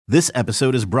This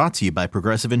episode is brought to you by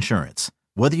Progressive Insurance.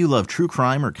 Whether you love true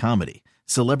crime or comedy,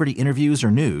 celebrity interviews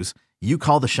or news, you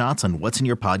call the shots on what's in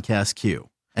your podcast queue.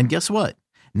 And guess what?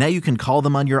 Now you can call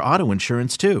them on your auto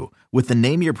insurance too with the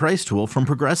Name Your Price tool from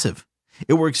Progressive.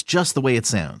 It works just the way it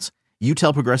sounds. You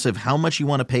tell Progressive how much you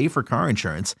want to pay for car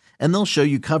insurance, and they'll show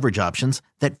you coverage options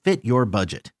that fit your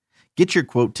budget. Get your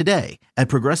quote today at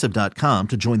Progressive.com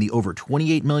to join the over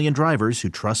 28 million drivers who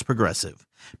trust Progressive.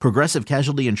 Progressive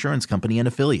Casualty Insurance Company and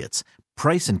Affiliates.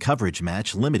 Price and coverage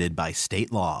match limited by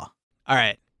state law. All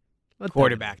right.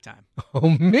 Quarterback time.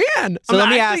 Oh, man. So let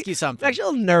me ask you something. I'm actually a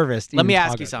little nervous. Let me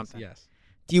ask you something. Yes.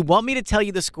 Do you want me to tell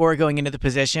you the score going into the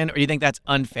position, or do you think that's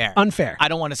unfair? Unfair. I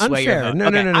don't want to sway your vote. No,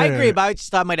 okay. no, I agree, no. but I just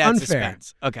thought my dad's Unfair.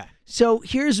 suspense. Okay. So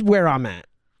here's where I'm at.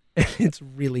 It's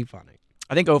really funny.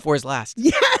 I think 04 is last.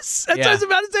 Yes. That's what I was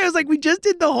about to say. I was like, we just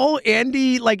did the whole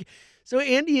Andy, so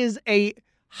Andy is a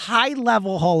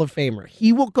high-level Hall of Famer.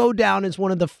 He will go down as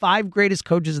one of the 5 greatest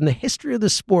coaches in the history of the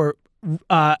sport,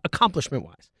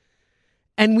 accomplishment-wise.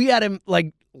 And we had him,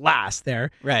 last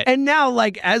there. Right. And now,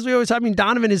 as we always talk,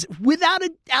 Donovan is without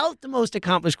a doubt the most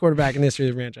accomplished quarterback in the history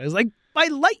of the franchise, by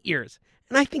light years.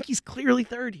 And I think he's clearly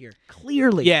third here.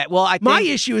 Clearly. Yeah, well, I think... My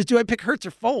issue is, do I pick Hurts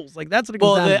or Foles? That's what it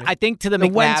comes down to. I think to the the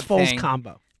McNabb Wentz-Foles thing,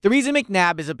 combo. the reason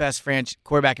McNabb is the best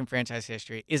quarterback in franchise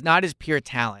history is not his pure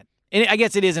talent. And I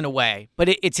guess it is in a way, but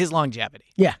it's his longevity.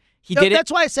 Yeah. He did it. That's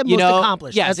why I said most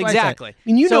accomplished. Yes, That's why I said exactly.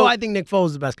 it. I think Nick Foles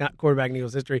is the best quarterback in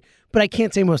Eagles history, but I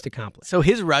can't say most accomplished. So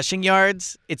his rushing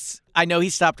yards, I know he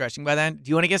stopped rushing by then. Do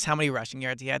you want to guess how many rushing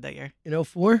yards he had that year? In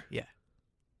 04? Yeah.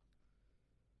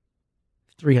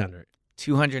 300.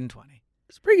 220.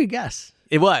 It's a pretty good guess.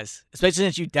 It was, especially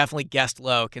since you definitely guessed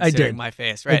low considering my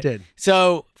face, right? I did.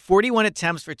 So 41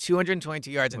 attempts for 222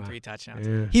 yards and 3 touchdowns.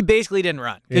 Yeah. He basically didn't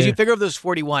run. Because Yeah. you figure of those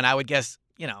 41, I would guess,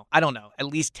 I don't know, at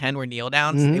least 10 were kneel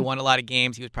downs. Mm-hmm. They won a lot of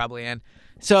games. He was probably in.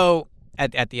 So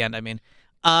at the end, I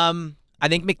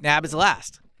think McNabb is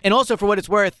last. And also, for what it's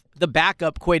worth, the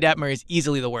backup, Coy Detmer, is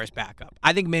easily the worst backup.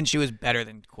 I think Minshew is better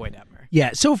than Coy Detmer.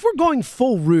 Yeah, so if we're going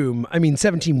full room,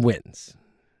 17 wins.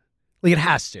 It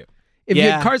has to. If you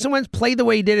had Carson Wentz play the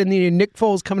way he did and then Nick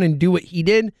Foles come in and do what he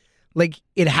did,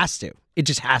 it has to. It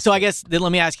just has to. So I guess, then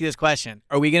let me ask you this question.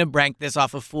 Are we going to rank this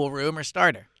off of full room or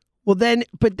starter? Well, then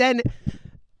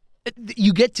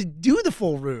you get to do the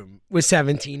full room with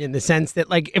 17 in the sense that,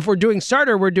 if we're doing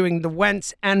starter, we're doing the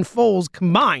Wentz and Foles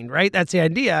combined, right? That's the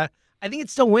idea. I think it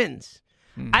still wins.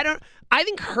 I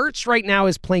think Hurts right now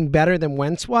is playing better than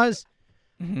Wentz was.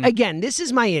 Mm-hmm. Again, this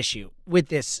is my issue with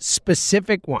this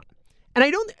specific one.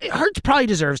 And Hurts probably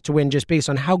deserves to win just based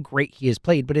on how great he has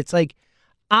played. But it's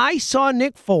I saw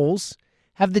Nick Foles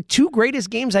have the 2 greatest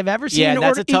games I've ever seen an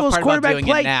Eagles quarterback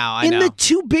play in the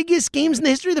 2 biggest games in the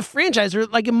history of the franchise, or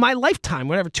in my lifetime,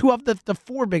 whatever. 2 of the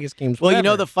 4 biggest games. Well,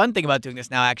 whatever. the fun thing about doing this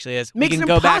now actually is Makes we can it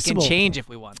go impossible. back and change if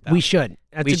we want. Though. We should.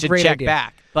 We should check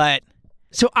back. But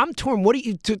so I'm torn. What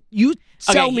do you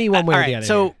sell me one way or the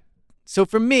other? So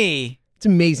for me. It's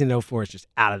amazing 04 is just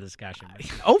out of discussion.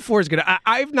 04 is good.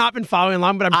 I've not been following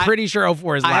along, but I'm pretty sure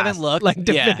 04 is last. I haven't looked.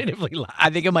 Definitively last.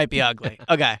 I think it might be ugly.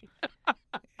 Okay.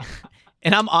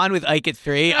 And I'm on with Ike at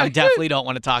 3. I definitely don't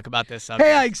want to talk about this subject.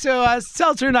 Hey, Ike, so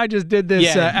Seltzer and I just did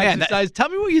this exercise. Tell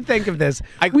me what you think of this.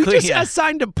 We just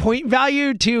assigned a point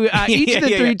value to each of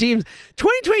the 3 teams.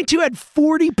 2022 had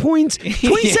 40 points.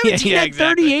 2017 had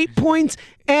 38 points.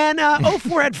 And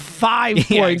 04 had 5 points.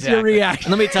 Exactly. Your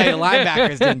reaction. Let me tell you, the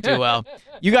linebackers didn't do well.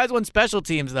 You guys won special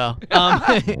teams, though. All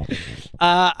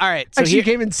right. So Actually, you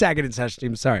came in second in special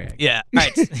teams. Sorry. Ike. Yeah. All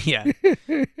right. Yeah.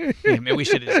 Maybe we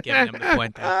should have just given him the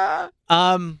point there.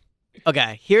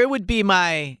 Okay. Here would be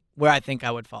where I think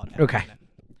I would fall down. Okay.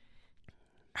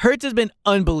 Hurts has been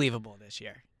unbelievable this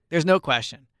year. There's no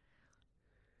question.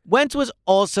 Wentz was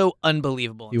also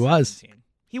unbelievable. He was.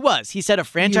 He was. He set a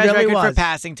franchise record for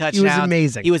passing touchdowns. He was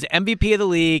amazing. He was MVP of the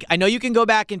league. I know you can go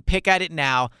back and pick at it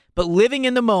now, but living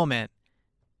in the moment,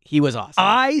 he was awesome.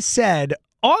 I said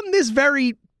on this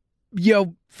very,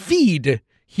 feed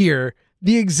here,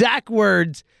 the exact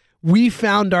words, we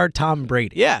found our Tom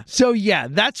Brady. Yeah. So,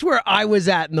 that's where I was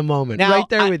at in the moment. Now, right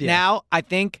there with you. Now, I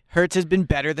think Hurts has been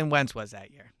better than Wentz was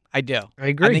that year. I do. I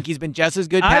agree. I think he's been just as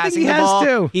good passing the ball.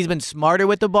 Too. He's been smarter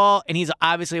with the ball, and he's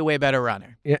obviously a way better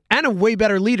runner. Yeah, and a way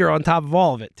better leader on top of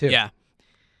all of it, too. Yeah.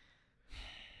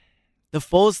 The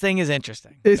Foles thing is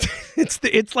interesting.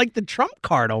 It's like the Trump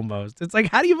card almost. It's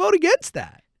how do you vote against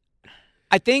that?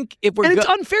 I think if we're and it's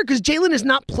unfair because Jalen has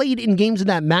not played in games of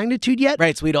that magnitude yet.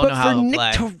 Right, so we don't know how he'll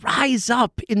play. But for Nick to rise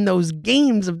up in those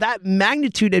games of that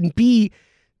magnitude and be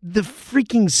the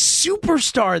freaking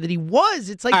superstar that he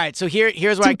was, it's all right. So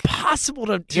here's where impossible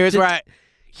to.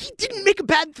 He didn't make a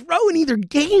bad throw in either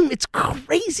game. It's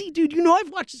crazy, dude. You know, I've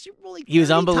watched the Super Bowl. Like, He was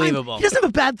 30 unbelievable. times. He doesn't have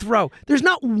a bad throw. There's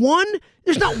not one.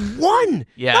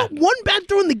 Yeah. Not one bad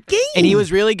throw in the game. And he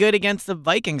was really good against the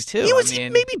Vikings, too. He was I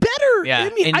mean, maybe better. Yeah, I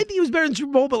mean, I think he was better in the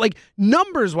Super Bowl, but like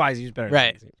numbers wise, he was better.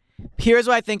 Right. Here's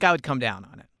where I think I would come down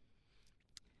on it.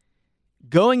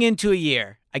 Going into a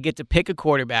year, I get to pick a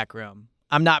quarterback room.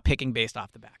 I'm not picking based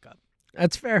off the backup.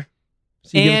 That's fair.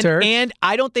 So you give it to Hurts? And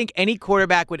I don't think any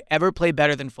quarterback would ever play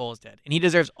better than Foles did. And he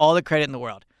deserves all the credit in the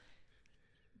world.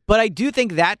 But I do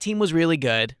think that team was really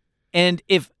good. And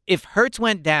if Hurts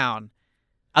went down,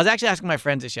 I was actually asking my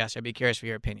friends this yesterday. I'd be curious for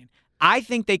your opinion. I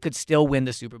think they could still win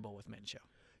the Super Bowl with Minshew.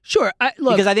 Sure.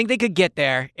 Look, Because I think they could get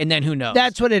there, and then who knows?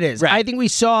 that's what it is. Right. I think we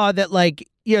saw that, like,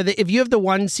 if you have the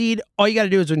 1 seed, all you got to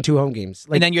do is win 2 home games.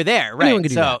 Like, and then you're there, right? anyone can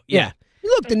do so, that. yeah.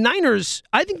 Look, the Niners,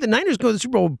 I think the Niners go to the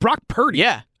Super Bowl with Brock Purdy.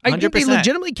 Yeah, 100%. I think they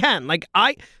legitimately can. Like,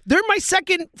 they're my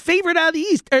second favorite out of the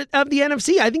East, of the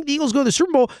NFC. I think the Eagles go to the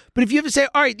Super Bowl. But if you have to say,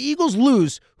 all right, the Eagles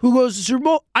lose, who goes to the Super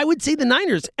Bowl? I would say the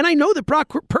Niners. And I know that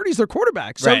Brock Purdy's their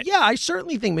quarterback. So, Right. yeah, I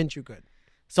certainly think Minshew could.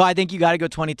 So I think you got to go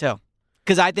 22.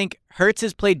 Because I think Hurts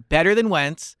has played better than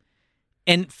Wentz,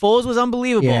 and Foles was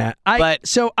unbelievable. Yeah. but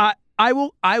I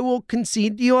will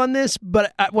concede to you on this,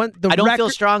 but I want the I don't record, feel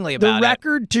strongly about the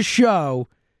record to show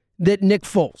that Nick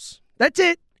Foles. That's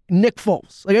it. Nick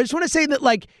Foles. Like, I just want to say that,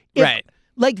 like, Right.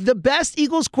 Like, the best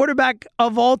Eagles quarterback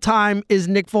of all time is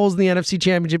Nick Foles in the NFC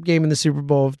Championship game in the Super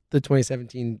Bowl of the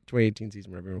 2017-2018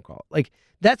 season, whatever you want to call it. Like,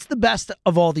 that's the best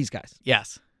of all these guys.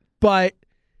 Yes. But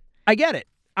I get it.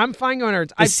 I'm fine going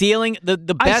Hurts. The ceiling, the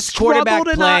I best quarterback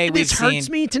struggle to play not, we've this seen. hurts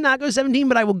me to not go 17,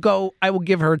 but I will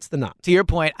give Hurts the nod. To your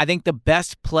point, I think the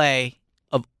best play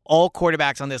of all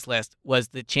quarterbacks on this list was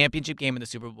the championship game in the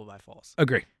Super Bowl by Foles.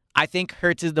 Agree. I think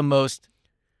Hurts is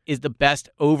the best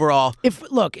overall.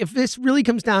 If this really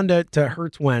comes down to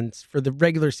Hurts Wentz for the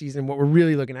regular season, what we're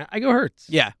really looking at, I go Hurts.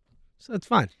 Yeah. So that's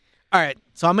fine. All right.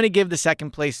 So I'm going to give the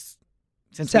second place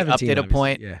since we 17, update a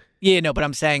point. obviously, Yeah, no, but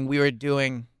I'm saying we were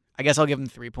doing, I guess I'll give them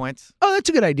 3 points. Oh, that's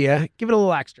a good idea. Give it a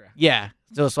little extra. Yeah.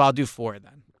 So I'll do 4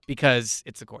 then because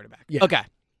it's the quarterback. Yeah. Okay.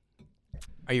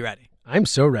 Are you ready? I'm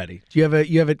so ready. Do you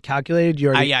have it calculated? You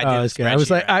already, Yeah, I did. that's good. I was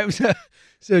like, Spreadsheet,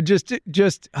 so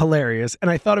just hilarious.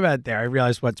 And I thought about it there. I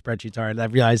realized what spreadsheets are, and I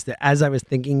realized that as I was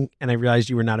thinking, and I realized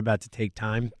you were not about to take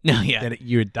time. No, yeah. That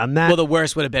you had done that. Well, the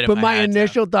worst would have been but if I my had to.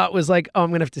 initial thought was like, oh, I'm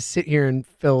gonna have to sit here and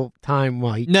fill time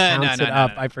while he counts it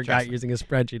up. I forgot Trust me. using a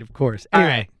spreadsheet, of course. All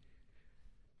Anyway. right.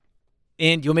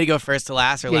 And do you want me to go first to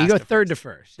last or Yeah, last you go to third first? to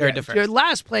first. Third Yeah. to first. Your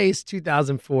last place,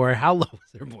 2004. How low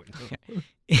was their point?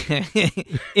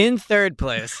 In third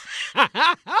place,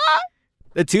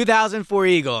 the 2004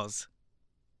 Eagles,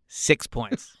 6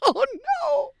 points. Oh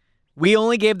no! We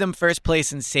only gave them first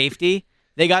place in safety.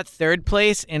 They got third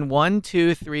place in 1,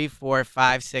 2, 3, 4,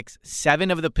 5, 6,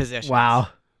 7 of the positions. Wow.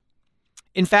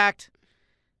 In fact,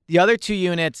 the other 2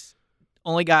 units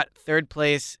only got third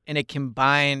place in a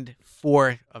combined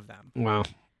 4 of them. Wow.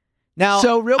 Now,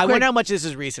 So, real I quick- wonder how much this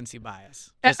is recency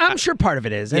bias. I'm sure part of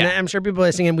it is, and Yeah. I'm sure people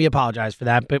listening, and we apologize for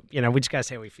that, but we just gotta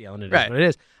say how we feel, and it is Right. what it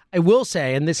is. I will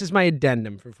say, and this is my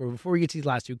addendum for before we get to these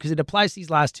last two, because it applies to these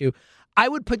last two. I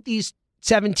would put these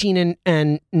 17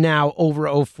 and now over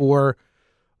 04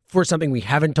 for something we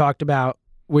haven't talked about,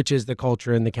 which is the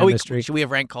culture and the chemistry. Should we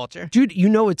have ranked culture? Dude,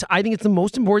 I think it's the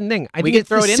most important thing. I We think can it's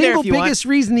throw the it in there single if you want. biggest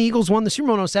reason the Eagles won the Super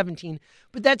Bowl in 17.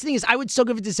 But that's the thing is, I would still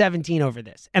give it to 17 over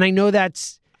this. And I know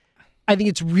I think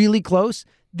it's really close.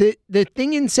 The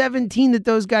thing in 17 that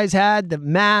those guys had, the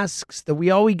masks, the we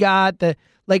all we got,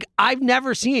 I've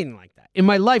never seen anything like that in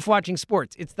my life watching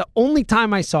sports. It's the only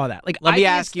time I saw that. Let me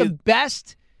ask it's you- the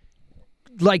best,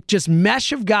 just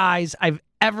mesh of guys I've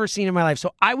ever seen in my life.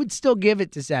 So I would still give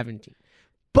it to 17.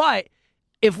 But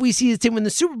if we see this team win the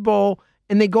Super Bowl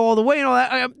and they go all the way and all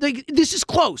that, this is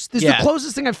close. This is Yeah. the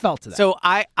closest thing I've felt to that. So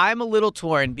I'm a little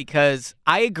torn because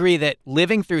I agree that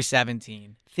living through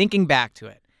 17, thinking back to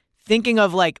it, thinking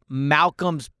of like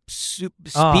Malcolm's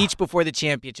speech before the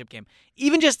championship game,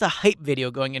 even just the hype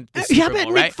video going into the Super but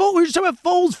Bowl, Nick right? Foles, we were just talking about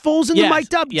Foles in Yes, the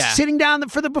mic'd up, yeah. sitting down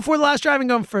before the last drive and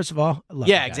going, first of all, I love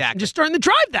Yeah, you guys. exactly. And just starting the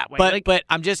drive that way. But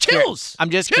I'm just chills. curious. I'm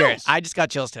just curious. Chills. I just got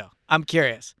chills too. I'm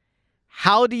curious.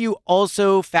 How do you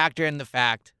also factor in the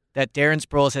fact that Darren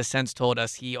Sproles has since told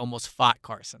us he almost fought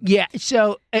Carson? Yeah,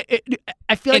 so I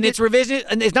feel And like it's revision,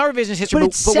 and it's not revisionist history, but but,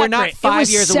 it's but we're not separate. It 5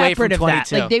 was years away from separate of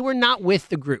 22. that. Like, they were not with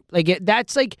the group.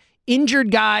 That's like injured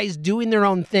guys doing their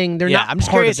own thing. They're not I'm just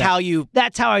part curious of that. how you.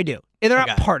 That's how I do. They're not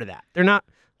Okay. part of that. They're not,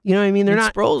 you know what I mean? They're and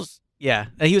not. Sproles. Yeah,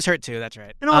 he was hurt too. That's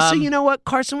right. And also, you know what?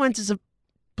 Carson Wentz is a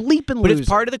bleeping but loser. it's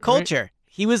part of the right? culture.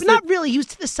 He was But not really. He was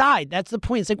to the side. That's the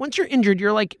point. It's like once you're injured,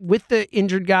 you're like with the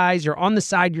injured guys. You're on the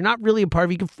side. You're not really a part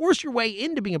of it. You can force your way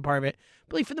into being a part of it.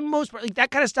 But like for the most part, like that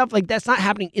kind of stuff, like that's not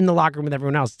happening in the locker room with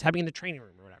everyone else. It's happening in the training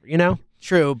room or whatever, you know?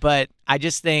 True, but I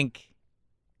just think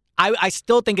I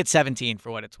still think it's 17 for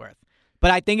what it's worth.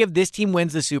 But I think if this team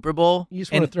wins the Super Bowl, You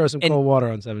just want to throw some cold water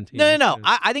on 17. No.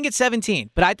 I think it's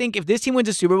 17. But I think if this team wins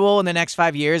a Super Bowl in the next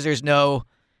 5 years, there's no,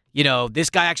 this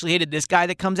guy actually hated this guy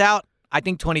that comes out. I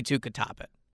think 22 could top it.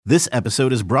 This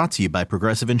episode is brought to you by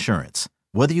Progressive Insurance.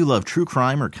 Whether you love true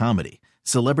crime or comedy,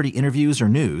 celebrity interviews or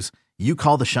news, you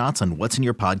call the shots on what's in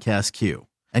your podcast queue.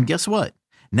 And guess what?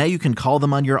 Now you can call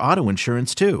them on your auto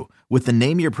insurance too with the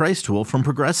Name Your Price tool from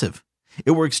Progressive.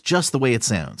 It works just the way it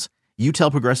sounds. You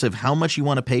tell Progressive how much you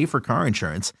want to pay for car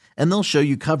insurance, and they'll show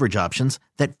you coverage options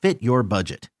that fit your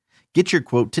budget. Get your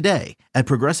quote today at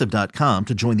Progressive.com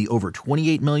to join the over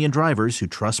 28 million drivers who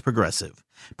trust Progressive.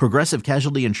 Progressive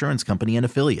Casualty Insurance Company and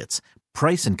Affiliates.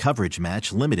 Price and coverage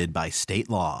match limited by state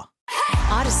law.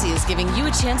 Odyssey is giving you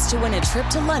a chance to win a trip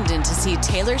to London to see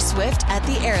Taylor Swift at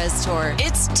the Eras Tour.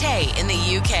 It's Tay in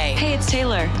the UK. Hey, it's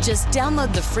Taylor. Just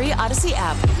download the free Odyssey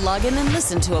app, log in and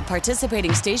listen to a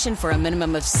participating station for a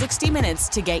minimum of 60 minutes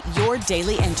to get your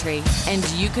daily entry. And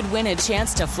you could win a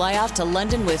chance to fly off to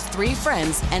London with 3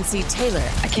 friends and see Taylor.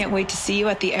 I can't wait to see you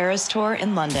at the Eras Tour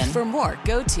in London. For more,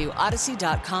 go to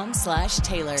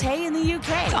odyssey.com/Taylor. Tay in the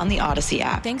UK. On the Odyssey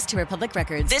app. Thanks to Republic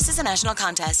Records. This is a national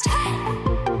contest.